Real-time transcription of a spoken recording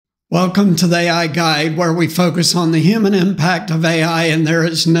Welcome to the AI Guide, where we focus on the human impact of AI, and there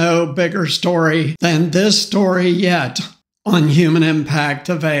is no bigger story than this story yet on human impact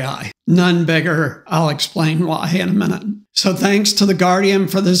of AI. None bigger. I'll explain why in a minute. So thanks to The Guardian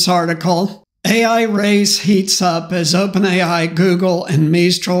for this article. AI race heats up as OpenAI, Google, and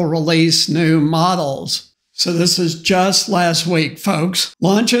Mistral release new models. So this is just last week, folks.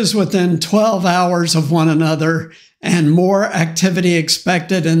 Launches within 12 hours of one another, and more activity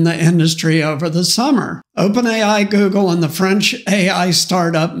expected in the industry over the summer. OpenAI, Google, and the French AI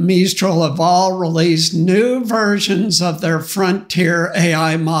startup Mistral have all released new versions of their frontier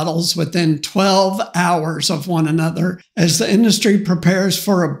AI models within 12 hours of one another as the industry prepares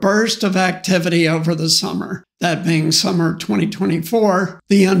for a burst of activity over the summer. That being summer 2024.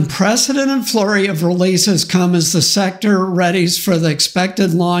 The unprecedented flurry of releases come as the sector readies for the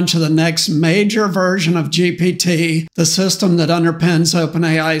expected launch of the next major version of GPT, the system that underpins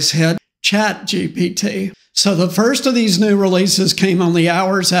OpenAI's hit ChatGPT. So the first of these new releases came only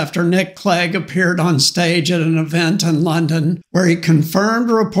hours after Nick Clegg appeared on stage at an event in London, where he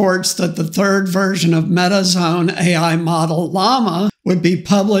confirmed reports that the third version of Meta's own AI model, Llama, would be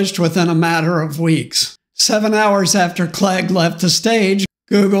published within a matter of weeks. 7 hours after Clegg left the stage,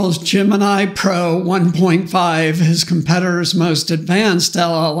 Google's Gemini Pro 1.5, his competitor's most advanced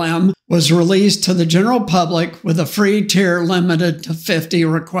LLM, was released to the general public with a free tier limited to 50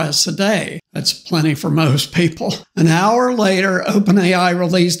 requests a day. That's plenty for most people. An hour later, OpenAI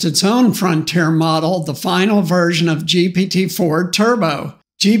released its own frontier model, the final version of GPT-4 Turbo.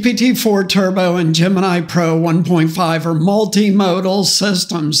 GPT-4 Turbo and Gemini Pro 1.5 are multimodal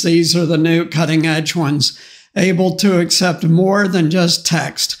systems. These are the new cutting-edge ones, able to accept more than just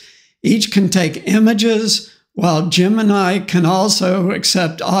text. Each can take images, while Gemini can also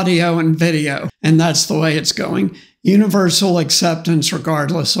accept audio and video. And that's the way it's going. Universal acceptance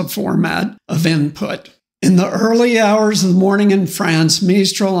regardless of format of input. In the early hours of the morning in France,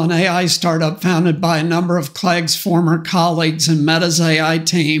 Mistral, an AI startup founded by a number of Clegg's former colleagues in Meta's AI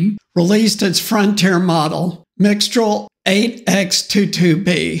team, released its frontier model, Mistral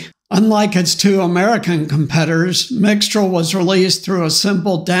 8X22B. Unlike its two American competitors, Mistral was released through a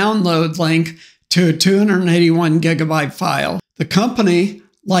simple download link to a 281 gigabyte file. The company,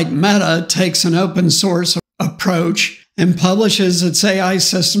 like Meta, takes an open source approach and publishes its AI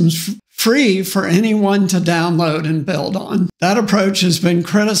systems free for anyone to download and build on. That approach has been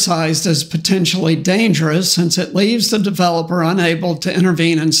criticized as potentially dangerous since it leaves the developer unable to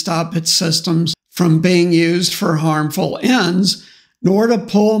intervene and stop its systems from being used for harmful ends, nor to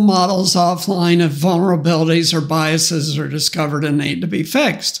pull models offline if vulnerabilities or biases are discovered and need to be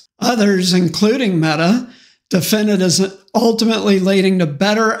fixed. Others, including Meta, defend it as ultimately leading to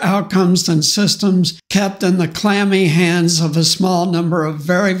better outcomes than systems kept in the clammy hands of a small number of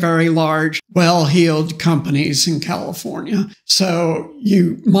very, very large, well-heeled companies in California. So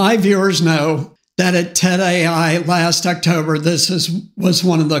my viewers know that at TED.AI last October, was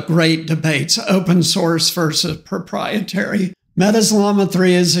one of the great debates, open source versus proprietary. Meta's Llama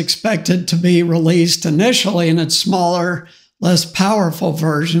 3 is expected to be released initially in its smaller, less powerful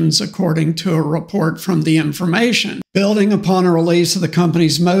versions, according to a report from The Information, building upon a release of the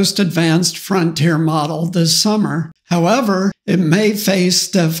company's most advanced frontier model this summer. However, it may face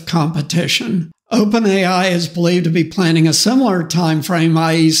stiff competition. OpenAI is believed to be planning a similar timeframe,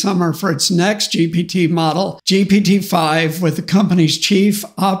 i.e. summer, for its next GPT model, GPT-5, with the company's chief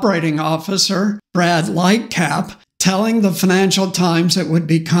operating officer, Brad Lightcap, telling the Financial Times it would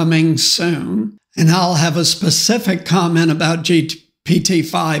be coming soon. And I'll have a specific comment about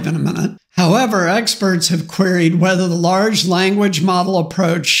GPT-5 in a minute. However, experts have queried whether the large language model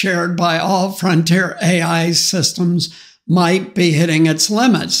approach shared by all frontier AI systems might be hitting its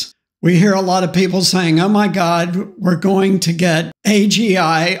limits. We hear a lot of people saying, oh my God, we're going to get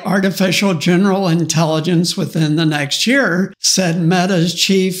AGI, artificial general intelligence, within the next year, said Meta's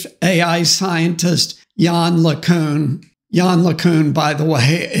chief AI scientist, Yann LeCun. Yann LeCun, by the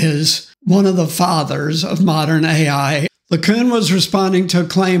way, is one of the fathers of modern AI. LeCun was responding to a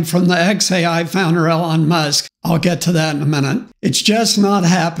claim from the ex-AI founder Elon Musk. I'll get to that in a minute. It's just not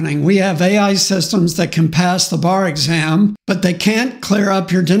happening. We have AI systems that can pass the bar exam, but they can't clear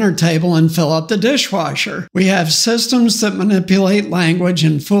up your dinner table and fill up the dishwasher. We have systems that manipulate language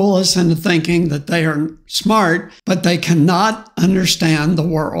and fool us into thinking that they are smart, but they cannot understand the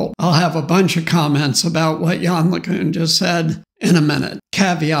world. I'll have a bunch of comments about what Yann LeCun just said in a minute.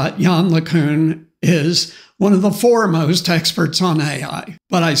 Caveat, Yann LeCun is one of the foremost experts on AI,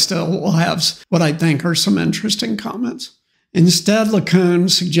 but I still will have what I think are some interesting comments. Instead, LeCun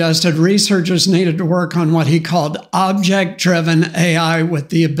suggested researchers needed to work on what he called object-driven AI with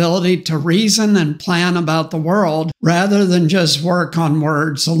the ability to reason and plan about the world rather than just work on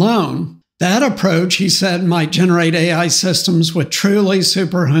words alone. That approach, he said, might generate AI systems with truly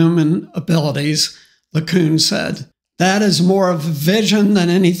superhuman abilities, LeCun said. That is more of a vision than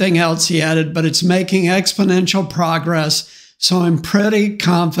anything else, he added, but it's making exponential progress, so I'm pretty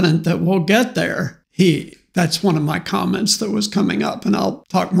confident that we'll get there. That's one of my comments that was coming up, and I'll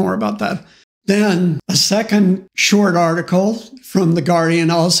talk more about that. Then a second short article from The Guardian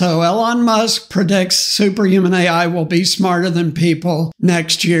also. Elon Musk predicts superhuman AI will be smarter than people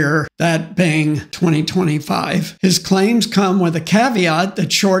next year, that being 2025. His claims come with a caveat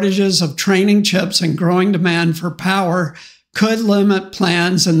that shortages of training chips and growing demand for power could limit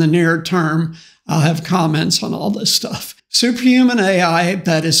plans in the near term. I'll have comments on all this stuff. Superhuman AI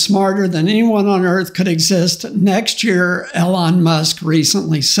that is smarter than anyone on Earth could exist next year, Elon Musk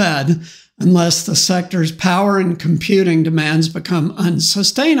recently said, unless the sector's power and computing demands become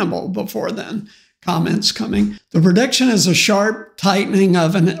unsustainable before then. Comments coming. The prediction is a sharp tightening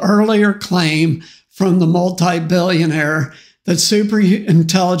of an earlier claim from the multi-billionaire that super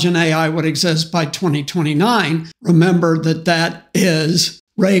intelligent AI would exist by 2029. Remember that is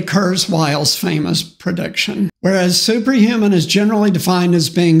Ray Kurzweil's famous prediction. Whereas superhuman is generally defined as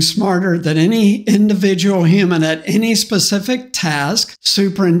being smarter than any individual human at any specific task,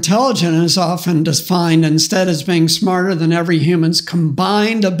 superintelligent is often defined instead as being smarter than every human's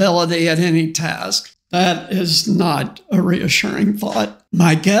combined ability at any task. That is not a reassuring thought.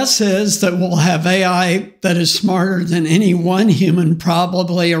 My guess is that we'll have AI that is smarter than any one human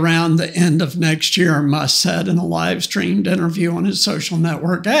probably around the end of next year, Musk said in a live-streamed interview on his social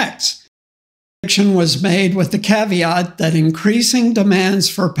network X. The prediction was made with the caveat that increasing demands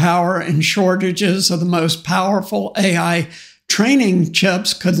for power and shortages of the most powerful AI training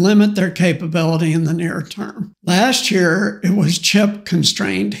chips could limit their capability in the near term. Last year, it was chip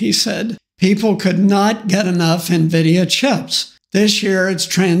constrained, he said. People could not get enough NVIDIA chips. This year, it's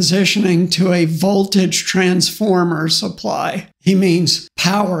transitioning to a voltage transformer supply. He means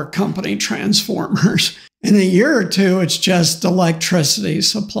power company transformers. In a year or two, it's just electricity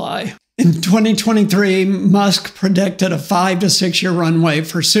supply. In 2023, Musk predicted a 5 to 6 year runway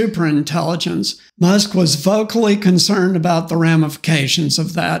for superintelligence. Musk was vocally concerned about the ramifications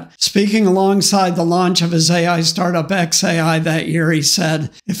of that. Speaking alongside the launch of his AI startup xAI that year, he said,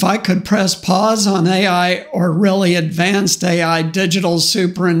 "If I could press pause on AI or really advanced AI digital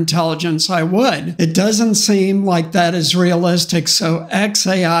superintelligence, I would. It doesn't seem like that is realistic, so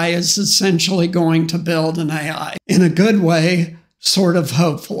xAI is essentially going to build an AI. In a good way, sort of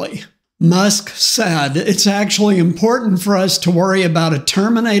hopefully." Musk said, "It's actually important for us to worry about a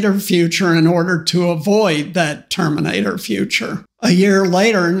Terminator future in order to avoid that Terminator future." A year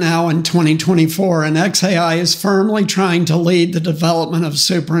later, now in 2024, and xAI is firmly trying to lead the development of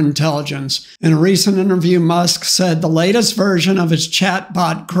superintelligence. In a recent interview, Musk said the latest version of his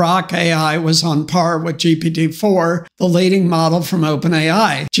chatbot Grok AI was on par with GPT-4, the leading model from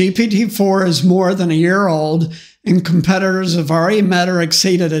OpenAI. GPT-4 is more than a year old, and competitors have already met or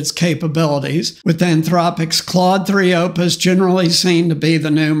exceeded its capabilities, with Anthropic's Claude 3 Opus generally seen to be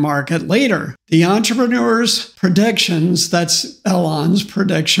the new market leader. The entrepreneur's predictions, that's Elon's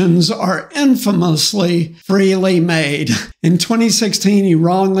predictions, are infamously freely made. In 2016, he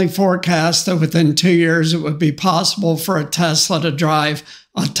wrongly forecast that within 2 years it would be possible for a Tesla to drive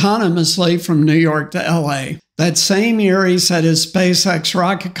autonomously from New York to LA. That same year, he said his SpaceX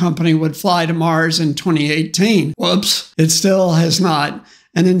rocket company would fly to Mars in 2018. Whoops, it still has not.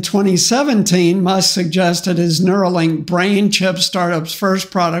 And in 2017, Musk suggested his Neuralink brain chip startup's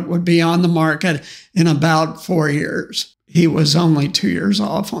first product would be on the market in about 4 years. He was only 2 years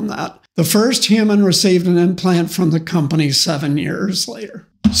off on that. The first human received an implant from the company 7 years later.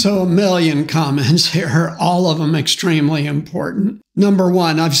 So a million comments here, all of them extremely important. Number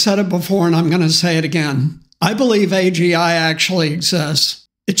one, I've said it before and I'm going to say it again. I believe AGI actually exists.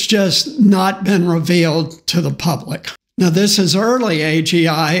 It's just not been revealed to the public. Now, this is early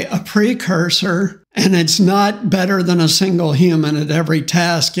AGI, a precursor, and it's not better than a single human at every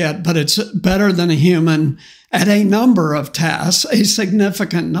task yet, but it's better than a human at a number of tasks, a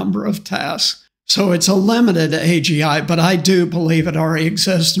significant number of tasks. So it's a limited AGI, but I do believe it already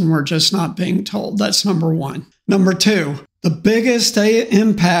exists and we're just not being told. That's number one. Number two, the biggest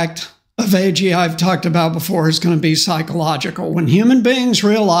impact of AGI I've talked about before is going to be psychological. When human beings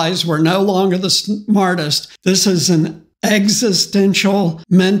realize we're no longer the smartest, this is an existential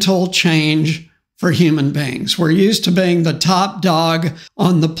mental change for human beings. We're used to being the top dog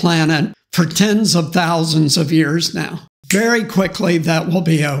on the planet for tens of thousands of years now. very quickly that will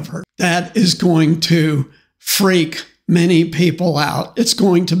be over. That is going to freak many people out. It's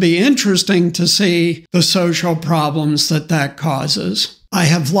going to be interesting to see the social problems that that causes. I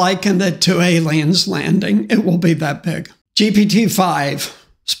have likened it to aliens landing. It will be that big. GPT-5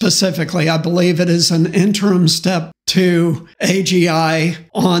 specifically, I believe it is an interim step to AGI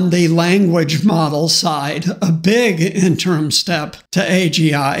on the language model side, a big interim step to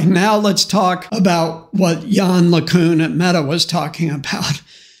AGI. Now let's talk about what Yann LeCun at Meta was talking about.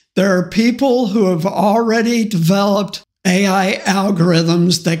 There are people who have already developed AI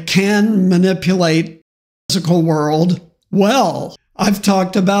algorithms that can manipulate the physical world well. I've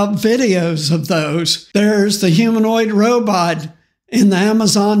talked about videos of those. There's the humanoid robot in the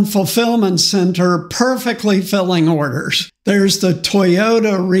Amazon fulfillment center perfectly filling orders. There's the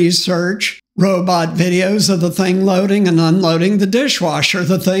Toyota research robot videos of the thing loading and unloading the dishwasher,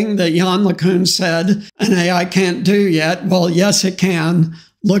 the thing that Yann LeCun said an AI can't do yet. Well, yes, it can.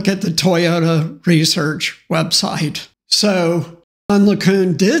 Look at the Toyota research website. So Yann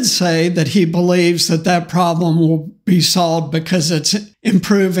LeCun did say that he believes that that problem will be solved because it's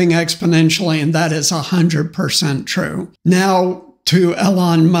improving exponentially, and that is 100% true. Now, to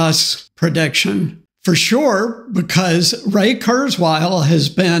Elon Musk's prediction. For sure, because Ray Kurzweil has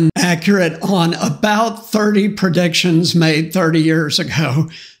been accurate on about 30 predictions made 30 years ago.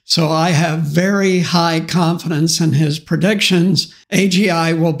 So I have very high confidence in his predictions.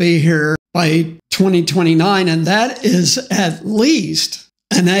 AGI will be here by 2029, and that is at least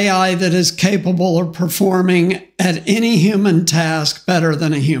an AI that is capable of performing at any human task better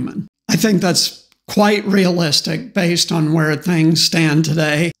than a human. I think that's quite realistic based on where things stand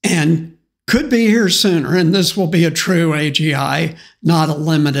today and could be here sooner. And this will be a true AGI, not a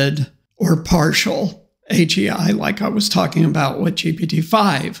limited or partial AGI like I was talking about with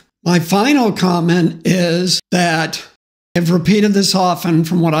GPT-5. My final comment is that I've repeated this often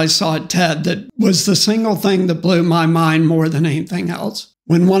from what I saw at TED that was the single thing that blew my mind more than anything else.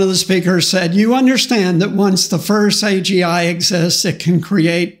 When one of the speakers said, you understand that once the first AGI exists, it can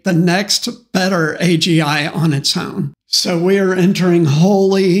create the next better AGI on its own. So we are entering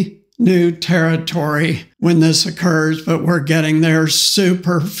wholly new territory when this occurs, but we're getting there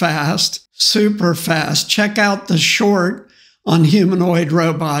super fast, super fast. Check out the short on humanoid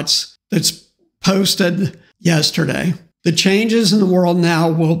robots that's posted yesterday. The changes in the world now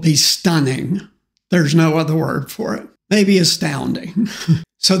will be stunning. There's no other word for it. Maybe astounding.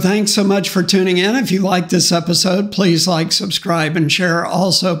 So thanks so much for tuning in. If you like this episode, please like, subscribe, and share.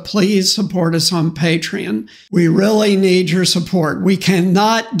 Also, please support us on Patreon. We really need your support. We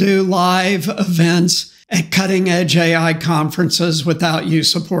cannot do live events at cutting-edge AI conferences without you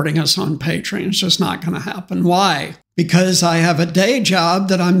supporting us on Patreon. It's just not going to happen. Why? Because I have a day job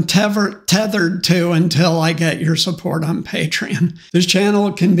that I'm tethered to until I get your support on Patreon. This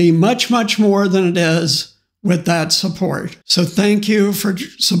channel can be much, much more than it is with that support. So thank you for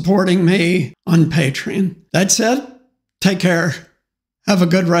supporting me on Patreon. That's it. Take care. Have a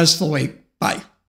good rest of the week.